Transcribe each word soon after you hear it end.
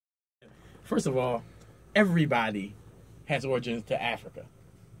first of all, everybody has origins to Africa.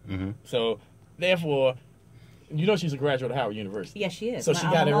 So, therefore, you know she's a graduate of Howard University. Yes, she is. So she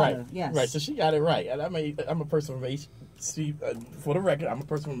got it right. Yes. Right, so she got it right. And I'm a person from for the record, I'm a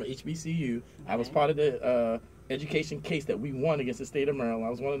person from HBCU. I was part of the education case that we won against the state of Maryland. I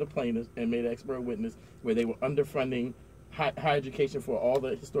was one of the plaintiffs and made an expert witness where they were underfunding higher education for all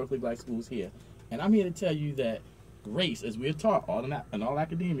the historically black schools here. And I'm here to tell you that race, as we're taught in all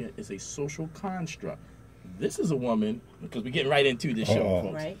academia, is a social construct. This is a woman, because we're getting right into this show,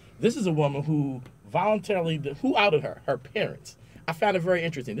 folks. Right. This is a woman who voluntarily, who outed her? Her parents. I found it very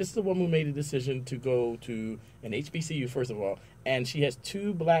interesting. This is a woman who made a decision to go to an HBCU, first of all, and she has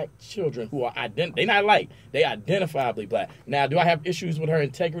 2 black children who are they're not alike. They identifiably black. Now, do I have issues with her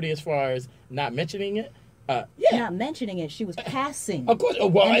integrity as far as not mentioning it? Yeah. Not mentioning it, she was passing. Of course.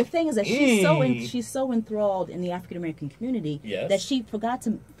 Well, and the thing is that she's so enthralled in the African American community that she forgot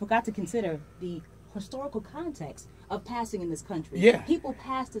to consider the historical context of passing in this country. Yeah. People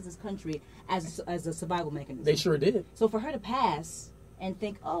passed in this country as a survival mechanism. They sure did. So for her to pass and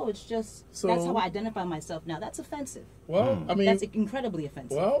think, oh, it's just, that's how I identify myself now, that's offensive. Well, I mean, that's incredibly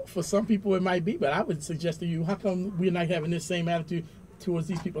offensive. Well, for some people it might be, but I would suggest to you, how come we're not having this same attitude towards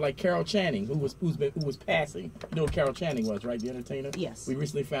these people like Carol Channing, who was passing? You know what Carol Channing was, right? The entertainer? Yes. We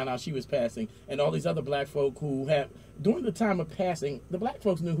recently found out she was passing. And all these other black folk who during the time of passing, the black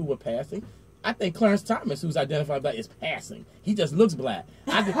folks knew who were passing. I think Clarence Thomas, who's identified black, is passing. He just looks black.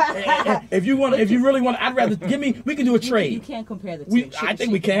 If you really want, I'd rather we can do a trade. You can't compare the two. I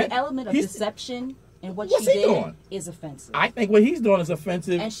think we can. The element of deception and what she did is offensive. I think what he's doing is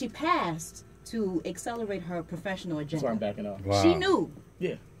offensive. And she passed to accelerate her professional agenda. That's why I'm backing off. Wow. She knew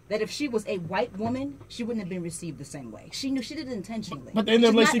that if she was a white woman, she wouldn't have been received the same way. She knew she did it intentionally. But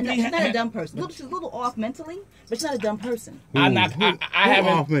she's not a dumb person. She's a little off mentally, but she's not a dumb person.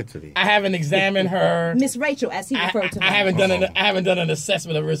 Off mentally? I haven't examined her. Miss Rachel, as he referred to her. I haven't done an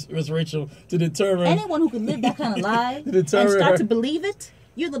assessment of Miss Rachel to determine. Anyone who can live that kind of lie and determine start to believe it,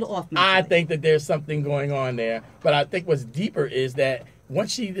 you're a little off mentally. I think that there's something going on there. But I think what's deeper is that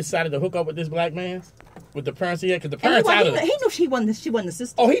once she decided to hook up with this black man, with the parents he had, because the parents he knew she wasn't the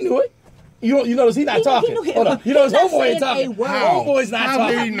sister. Oh, he knew it? You notice he's not talking. Hold on. You notice homeboy ain't talking. Homeboy's not talking. How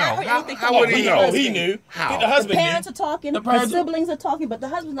did he know? How would he know? Oh, he knew. How? The husband The parents are talking. The siblings are talking, but the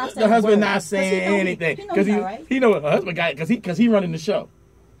husband's not saying the husband a word. not saying anything. He know what the husband got because he running the show.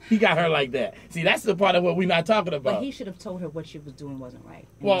 He got her like that. See, that's the part of what we're not talking about. But he should have told her what she was doing wasn't right.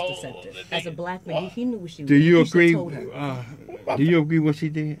 It was deceptive. As a black man, he knew what she was doing. Do you agree? Do you agree what she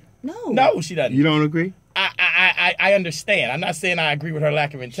did? No, she doesn't. You don't agree? I understand. I'm not saying I agree with her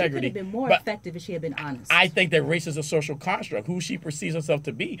lack of integrity. She could have been more effective if she had been honest. I think that race is a social construct. Who she perceives herself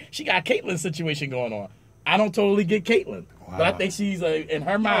to be. She got Caitlyn's situation going on. I don't totally get Caitlyn, but I think she's in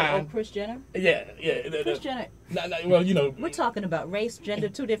her mind. Oh, Kris Jenner. Yeah. Kris Jenner. Well, you know, we're talking about race, gender,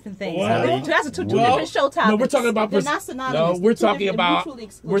 2 different things. Well, that's two different show topics. No, we're talking about. They're not synonymous. No, we're talking about.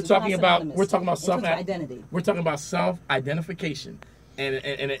 We're talking about self identity. We're talking about self-identification,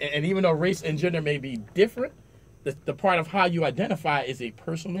 and even though race and gender may be different, the part of how you identify is a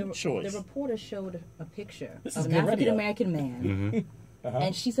personal choice. The reporter showed a picture of an African American man.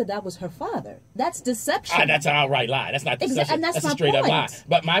 And she said that was her father. That's deception. That's an outright lie. That's not deception. And that's a straight up lie.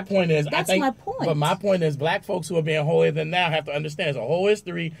 But my point is, But my point is, black folks who are being holier than thou have to understand there's a whole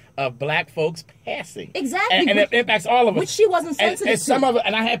history of black folks passing. Exactly. And it impacts all of us. Which she wasn't sensitive and some of it,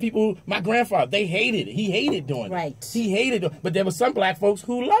 and I had people, my grandfather, they hated it. He hated doing it. Right. He hated it. But there were some black folks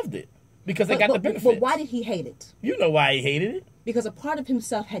who loved it because they got the benefits. But why did he hate it? You know why he hated it. Because a part of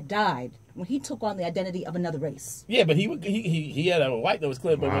himself had died when he took on the identity of another race. Yeah, but he had a white that was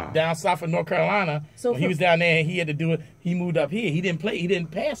clear, but down south in North Carolina, when he was down there and he had to do it, he moved up here. He didn't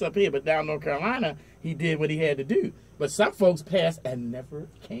pass up here, but down North Carolina, he did what he had to do. But some folks passed and never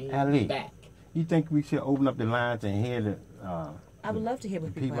came back. You think we should open up the lines and hear the I would love to hear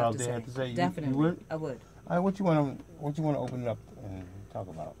what people out there have to say? Definitely. You would? I would. All right, what you want to open up and talk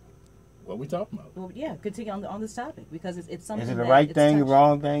about? What we talking about? Well, yeah, continue on this topic because it's something. Is it the right thing, the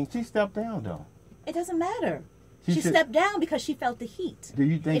wrong thing? She stepped down though. It doesn't matter. She stepped down because she felt the heat. Do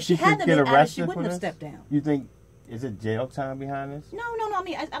you think if she could hadn't get been arrested she wouldn't for have this? stepped down. You think is it jail time behind this? No. I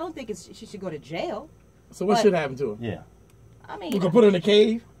mean, I don't think she should go to jail. So what should happen to her? Yeah. I mean, we can put her in a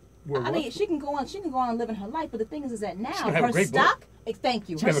cave. I mean, she can go on and live in her life, but the thing is that now her stock. Thank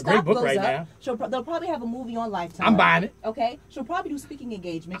you. She her have a great stock book goes right up. now. They'll probably have a movie on Lifetime. I'm buying it. Okay, she'll probably do speaking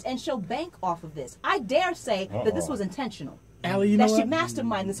engagements, and she'll bank off of this. I dare say that this was intentional. Allie, you know that what? she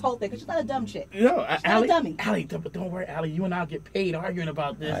masterminded this whole thing because she's not a dumb chick. No, she's not a dummy. Allie, don't worry, Allie. You and I'll get paid arguing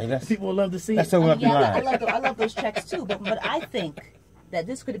about this. Right, people will love to see it. That's I love those checks too. But I think that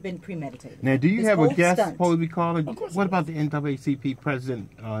this could have been premeditated. Now, do you this have a guest stunt. supposed to be calling? Of course. What about the NAACP president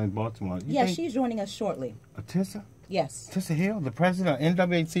in Baltimore? Yeah, she's joining us shortly. Tissa? Yes. Tissa Hill, the president of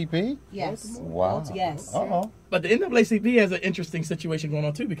NAACP? Yes. Wow. Yes. Uh-oh. But the NAACP has an interesting situation going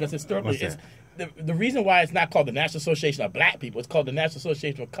on too, because historically, it's the reason why it's not called the National Association of Black People, it's called the National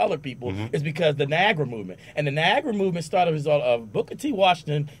Association of Colored People, is because the Niagara Movement. And the Niagara Movement started as a result of Booker T.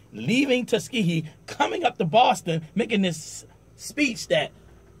 Washington leaving Tuskegee, coming up to Boston, making this speech that,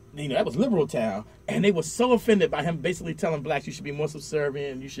 that was liberal town, and they were so offended by him basically telling blacks you should be more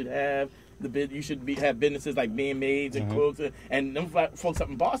subservient, you should have have businesses like being maids and clothes, and them folks up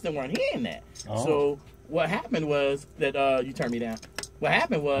in Boston weren't hearing that. So what happened was that you turned me down. What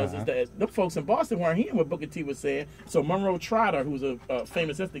happened was is that the folks in Boston weren't hearing what Booker T was saying. So Monroe Trotter, who was a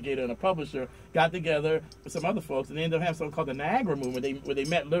famous instigator and a publisher, got together with some other folks, and they ended up having something called the Niagara Movement, where they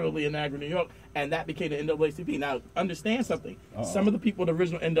met literally in Niagara, New York, and that became the NAACP. Now, understand something. Some of the people in the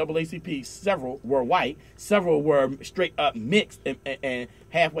original NAACP, several were white, several were straight up mixed and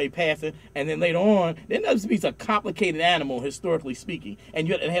halfway passing, and then later on, the NAACP is a complicated animal, historically speaking, and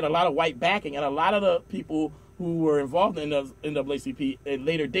it had a lot of white backing, and a lot of the people who were involved in the NAACP at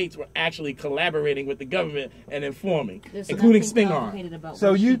later dates were actually collaborating with the government and informing, including Spingarn.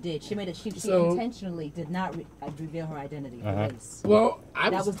 So she did. She intentionally did not reveal her identity for race. Well,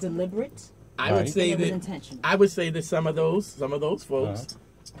 that was deliberate. I would say that intentional. I would say that some of those folks,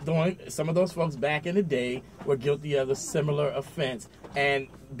 some of those folks back in the day were guilty of a similar offense, and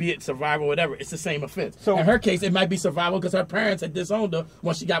be it survival or whatever, it's the same offense. So in her case, it might be survival because her parents had disowned her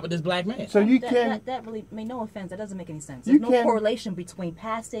once she got with this black man. So you can't. That really made no offense. That doesn't make any sense. There's no correlation between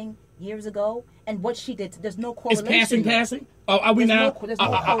passing years ago and what she did. There's no correlation. Is passing? Are we now? There's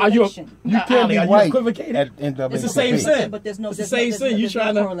no correlation. You can't be white. It's the same sin. But there's no sin. You're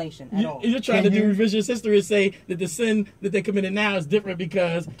trying to correlation at all. You're trying to do revisionist history and say that the sin that they committed now is different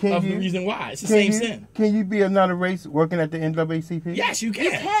because of the reason why. It's the same sin. Can you be another race working at the NAACP? Yes, you can.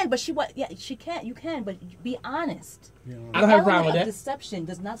 You can, but she can't. You can, but be honest. Yeah. I don't have a problem with that. Deception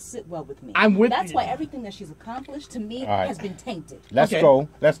does not sit well with me. That's why everything that she's accomplished to me has been tainted. Let's go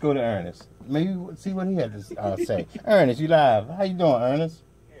to Ernest. Maybe see what he had to say. Ernest, you live? How you doing, Ernest?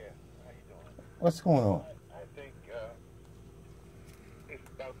 Yeah. How you doing? What's going on? I think it's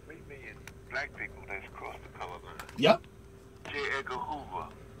about 3 million black people that's crossed the color line. Yep. J. Edgar Hoover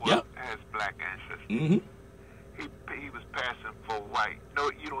has black ancestors. Mm-hmm. He was passing for white. No,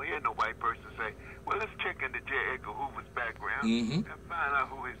 you don't hear no white person say, well, let's check into J. Edgar Hoover's background and find out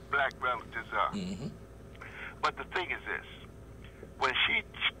who his black relatives are. Mm-hmm. But the thing is this. When she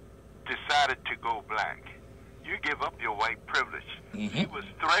decided to go black, you give up your white privilege. She was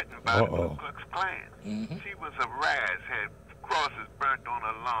threatened by the Ku Klux Klan. She was harassed, had crosses burnt on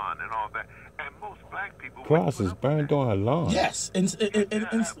her lawn and all that. And most black people crosses burned on her lawn. Yes, in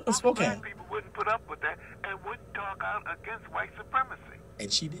Spokane. Black people wouldn't put up with that and wouldn't talk out against white supremacy.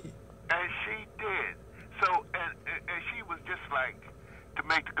 And she did. And she did. So, and she was just like, to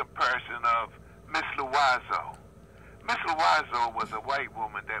make the comparison of Miss Loiseau. Miss Loiseau was a white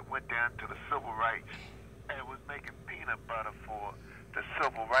woman that went down to the civil rights and was making peanut butter for the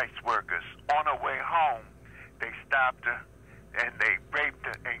civil rights workers. On her way home, they stopped her and they raped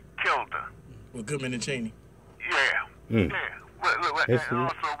her and killed her. With Goodman and Cheney. Yeah. And also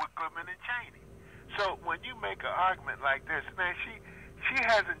with Goodman and Cheney. So when you make an argument like this, man, she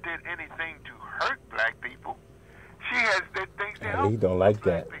hasn't did anything to hurt black people. She has did things to help he don't like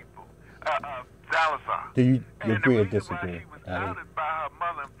black that. people. Salazar. Do you And agree or the reason disagree? why she was outed by her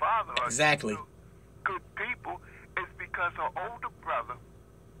mother and father Exactly. good people is because her older brother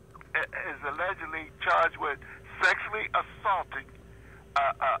is allegedly charged with sexually assaulting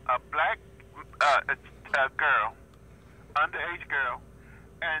a black girl, underage girl,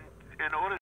 and in order